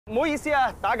唔好意思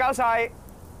啊，打攪晒。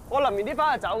我淋完啲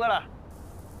花就走㗎啦。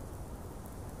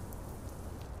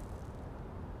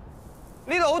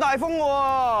呢度好大風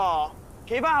喎，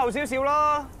企翻後少少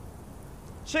咯。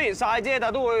雖然曬啫，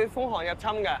但都會風寒入侵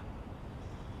嘅。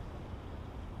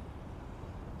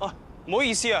哦，唔好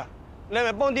意思啊，你係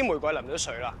咪幫啲玫瑰淋咗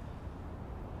水啦？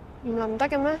唔淋得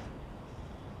嘅咩？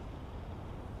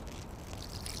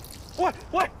喂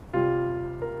喂！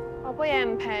我杯嘢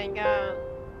唔平㗎，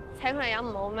請佢嚟飲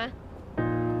唔好咩？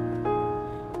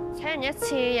請人一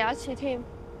次又一次添。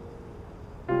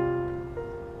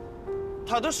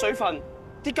太多水分，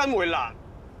啲根會爛，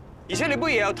而且你杯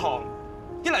嘢有糖，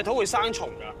啲泥土會生蟲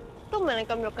㗎。都唔明你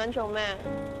咁肉緊做咩？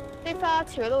啲花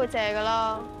遲早都會謝㗎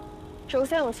啦，早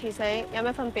死同遲死有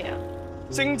咩分別啊？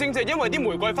正正就係因為啲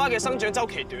玫瑰花嘅生長週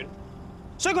期短，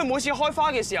所以佢每次開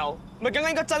花嘅時候，咪更加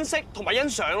應該珍惜同埋欣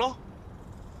賞咯。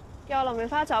又淋完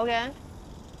花走嘅，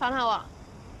返後啊！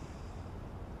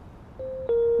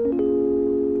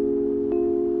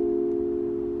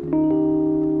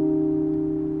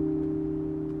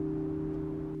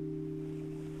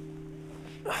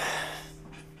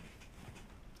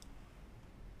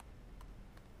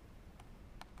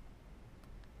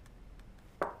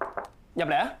入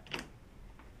嚟啊！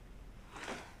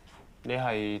你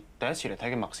係第一次嚟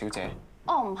睇嘅麥小姐？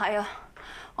哦，唔係啊，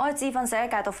我係自訓社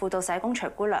戒毒輔導社工徐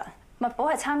姑娘。麥寶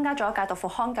係參加咗戒毒復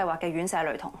康計劃嘅院舍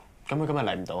女童。咁佢今日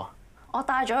嚟唔到啊？我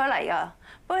帶咗佢嚟㗎，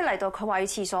不過嚟到佢話要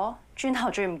廁所，轉頭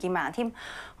仲要唔見埋人添。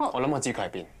我諗我知佢喺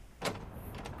邊。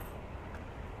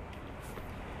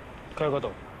佢喺嗰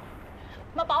度。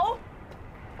麥寶，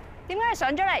點解你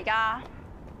上咗嚟㗎？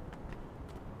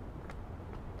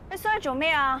你上嚟做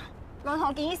咩啊？來同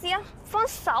我見醫師啊！放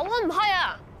手啊！唔係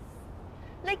啊！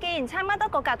你既然參加得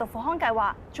個戒毒復康計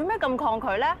劃，做咩咁抗拒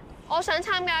咧？我想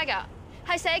參加㗎，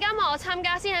係社監話我參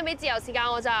加先肯俾自由時間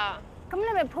我咋。咁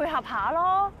你咪配合下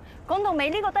咯。講到尾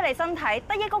呢個得你身體，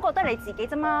得益嗰個得你自己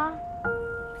啫嘛。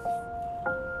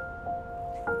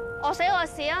我死我嘅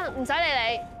事啊，唔使理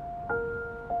你。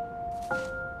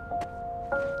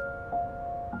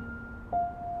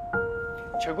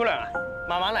徐姑娘啊，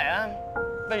慢慢嚟啊，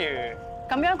不如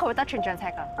咁樣佢會得寸進尺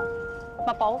㗎。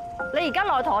麥寶，你而家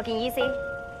落去同我見醫師。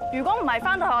如果唔係，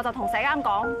翻到去我就同社監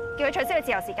講，叫佢取消你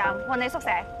自由時間，運你宿舍。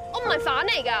我唔係反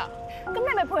嚟㗎。咁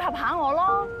你咪配合下我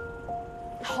咯。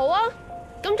好啊，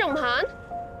咁仲唔行？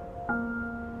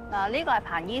嗱，呢個係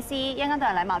彭醫師，一陣間對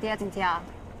人禮貌啲啊，知唔知啊？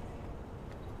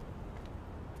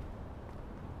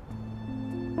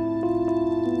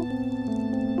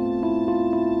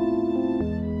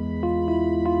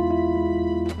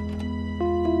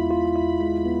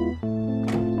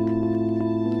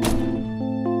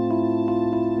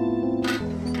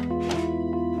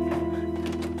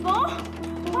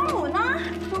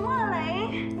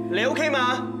你 OK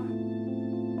嘛？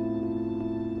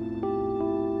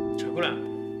徐姑娘，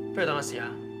不如等我試下。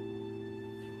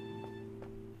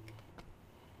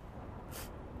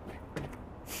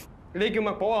你叫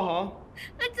麥寶啊？嗬？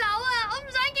你走啊！我唔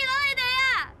想見到你哋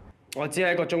啊！我只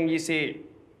係一個中醫師，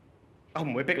我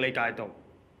唔會逼你戒毒，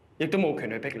亦都冇權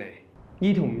去逼你。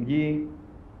醫同唔醫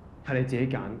係你自己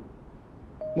揀，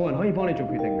冇人可以幫你做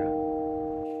決定㗎。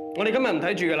我哋今日唔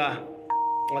睇住㗎啦，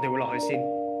我哋會落去先。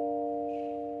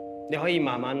你可以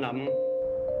慢慢諗，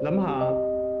諗下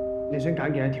你想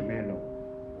揀嘅一條咩路。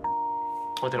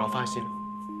我哋落翻去先。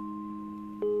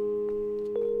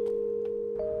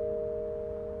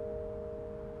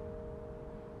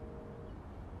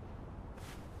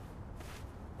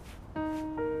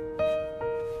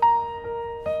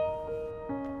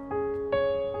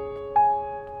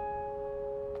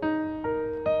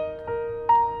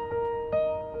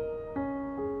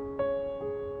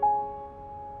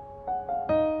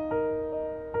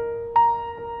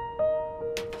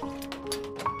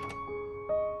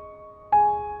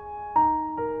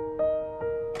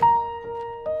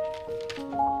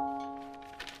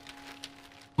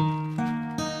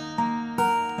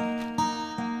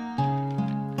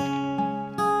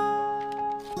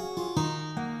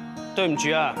對唔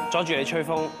住啊，阻住你吹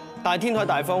風，但係天台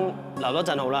大風，留多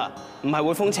陣好啦，唔係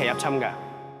會風邪入侵㗎。